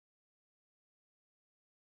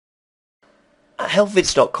At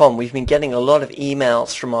helpvids.com we've been getting a lot of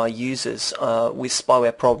emails from our users with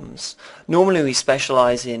spyware problems. Normally we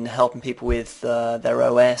specialize in helping people with their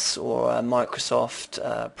OS or Microsoft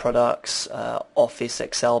products, Office,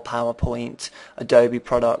 Excel, PowerPoint, Adobe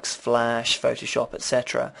products, Flash, Photoshop,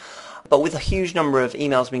 etc. But with a huge number of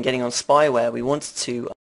emails we've been getting on spyware, we wanted to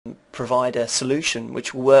provide a solution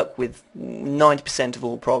which will work with 90% of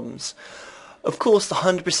all problems. Of course, the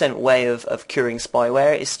 100% way of curing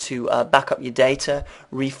spyware is to back up your data,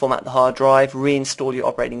 reformat the hard drive, reinstall your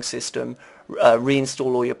operating system,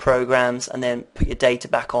 reinstall all your programs, and then put your data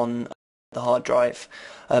back on the hard drive.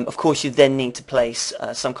 Of course, you then need to place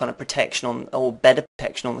some kind of protection on, or better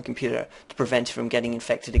protection on the computer to prevent it from getting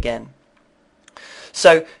infected again.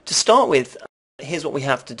 So, to start with, here's what we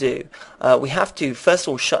have to do. We have to first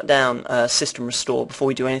of all shut down System Restore before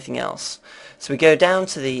we do anything else. So we go down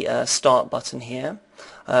to the Start button here.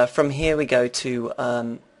 From here we go to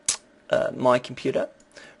My Computer.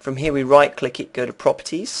 From here we right click it, go to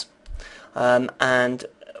Properties, and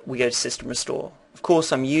we go to System Restore. Of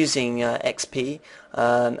course I'm using XP.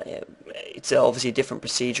 It's obviously a different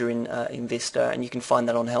procedure in Vista, and you can find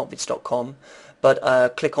that on helpvids.com.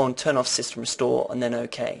 But click on Turn off System Restore and then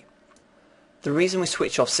OK. The reason we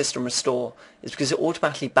switch off System Restore is because it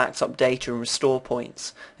automatically backs up data and restore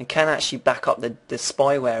points, and can actually back up the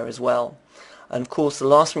spyware as well. And of course the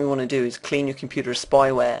last thing we want to do is clean your computer of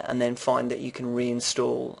spyware and then find that you can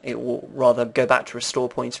reinstall it, or rather go back to restore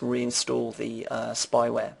points and reinstall the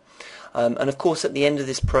spyware. And of course at the end of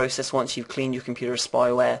this process, once you've cleaned your computer of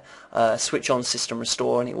spyware, switch on System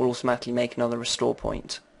Restore and it will automatically make another restore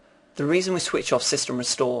point. The reason we switch off System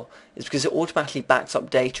Restore is because it automatically backs up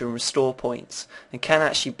data and restore points, and can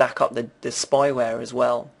actually back up the spyware as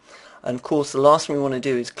well. And of course the last thing we want to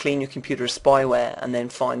do is clean your computer of spyware and then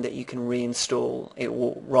find that you can reinstall it,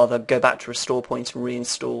 or rather go back to restore points and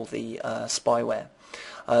reinstall the spyware.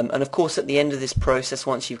 And of course at the end of this process,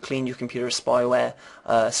 once you've cleaned your computer of spyware,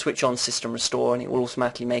 switch on System Restore and it will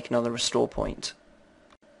automatically make another restore point.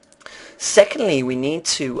 Secondly, we need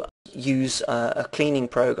to use a cleaning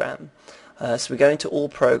program. So we go into all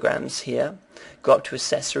programs here, go up to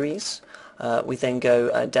accessories, we then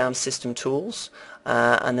go down System Tools,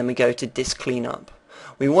 and then we go to Disk Cleanup.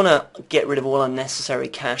 We want to get rid of all unnecessary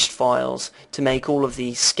cached files to make all of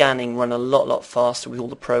the scanning run a lot faster with all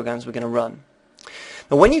the programs we're going to run.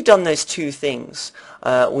 Now when you've done those two things,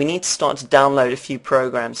 we need to start to download a few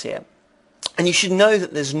programs here. And you should know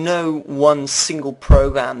that there's no one single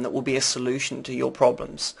program that will be a solution to your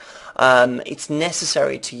problems. It's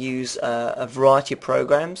necessary to use a variety of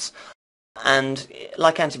programs, and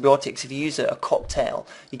like antibiotics, if you use a cocktail,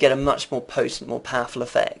 you get a much more potent, more powerful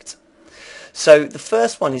effect. So the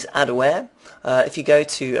first one is Adware. If you go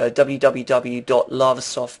to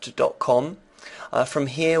www.lavasoft.com, from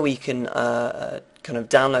here we can kind of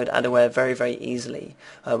download Adware very easily.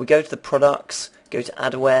 We go to the products, go to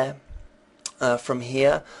Adware. From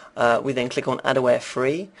here we then click on Adware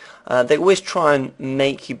Free. They always try and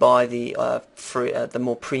make you buy the the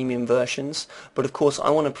more premium versions, but of course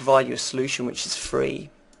I want to provide you a solution which is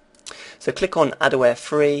free. So click on Adware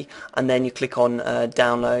Free and then you click on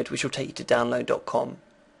Download, which will take you to download.com.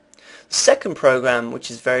 The second program,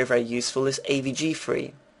 which is very useful, is AVG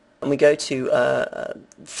Free, and we go to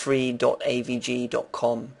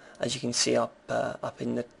free.avg.com, as you can see up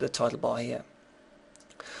in the title bar here.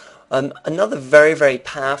 Another very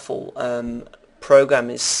powerful program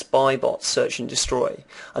is Spybot Search and Destroy,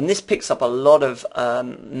 and this picks up a lot of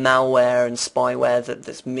malware and spyware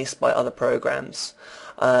that's missed by other programs.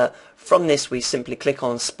 From this we simply click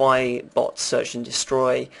on Spybot Search and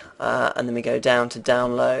Destroy, and then we go down to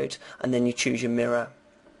Download, and then you choose your mirror.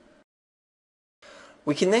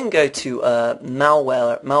 We can then go to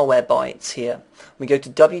Malwarebytes here. We go to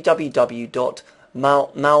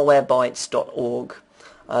www.malwarebytes.org.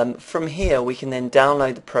 From here we can then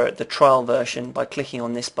download the trial version by clicking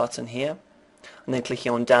on this button here and then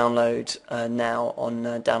clicking on download now on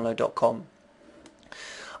download.com.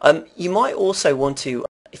 You might also want to,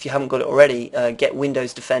 if you haven't got it already, get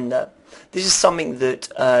Windows Defender. This is something that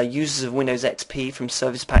users of Windows XP from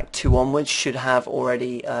Service Pack 2 onwards should have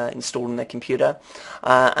already installed on their computer,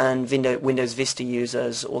 and Windows Vista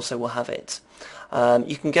users also will have it.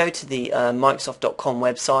 You can go to the Microsoft.com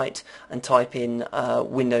website and type in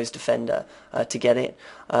Windows Defender to get it,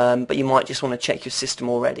 but you might just want to check your system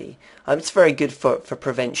already. It's very good for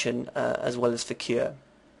prevention as well as for cure.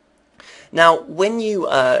 Now when you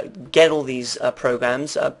get all these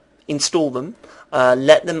programs, install them,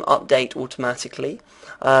 let them update automatically.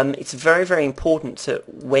 It's very, very important to,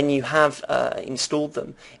 when you have installed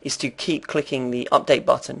them, is to keep clicking the update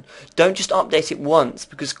button. Don't just update it once,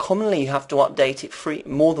 because commonly you have to update it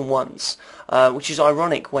more than once, which is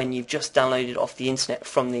ironic when you've just downloaded it off the internet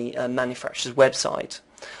from the manufacturer's website.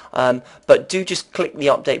 But do just click the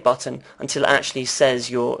update button until it actually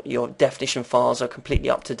says your definition files are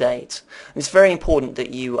completely up to date. And it's very important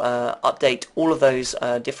that you update all of those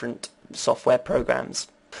different software programs.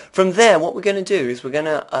 From there, what we're going to do is we're going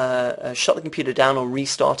to shut the computer down, or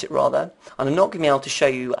restart it rather, and I'm not going to be able to show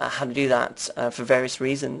you how to do that for various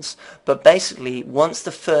reasons, but basically once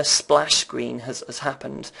the first splash screen has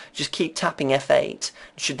happened, just keep tapping F8. It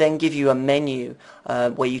should then give you a menu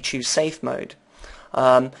where you choose safe mode.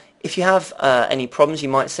 If you have any problems, you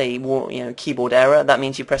might say, well, keyboard error. That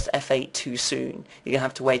means you pressed F8 too soon. You're going to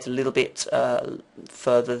have to wait a little bit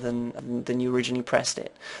further than you originally pressed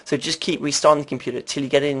it. So just keep restarting the computer till you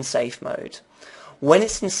get it in safe mode. When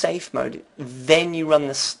it's in safe mode, then you run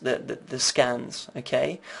the scans,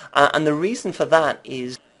 okay? And the reason for that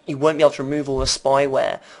is you won't be able to remove all the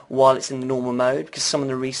spyware while it's in the normal mode, because some of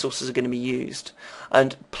the resources are going to be used.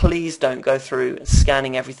 And please don't go through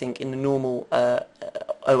scanning everything in the normal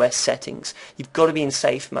OS settings. You've got to be in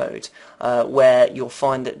safe mode, where you'll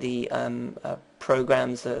find that the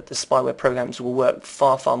programs, the spyware programs, will work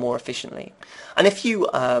far, far more efficiently. And if you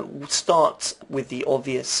start with the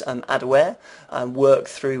obvious adware, work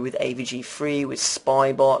through with AVG-free, with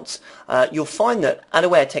Spybot, you'll find that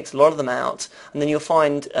adware takes a lot of them out, and then you'll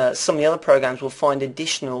find some of the other programs will find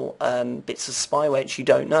additional bits of spyware which you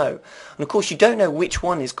don't know. And of course you don't know which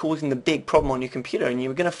one is causing the big problem on your computer, and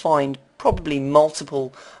you're going to find probably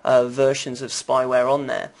multiple versions of spyware on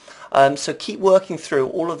there. So keep working through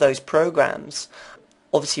all of those programs.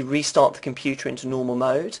 Obviously restart the computer into normal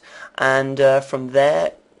mode, and from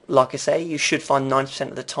there, like I say, you should find 90%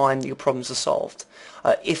 of the time that your problems are solved.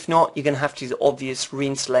 If not, you're going to have to do the obvious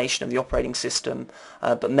reinstallation of the operating system,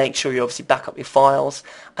 but make sure you obviously back up your files,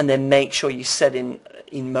 and then make sure you set in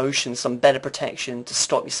motion some better protection to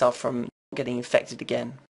stop yourself from getting infected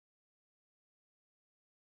again.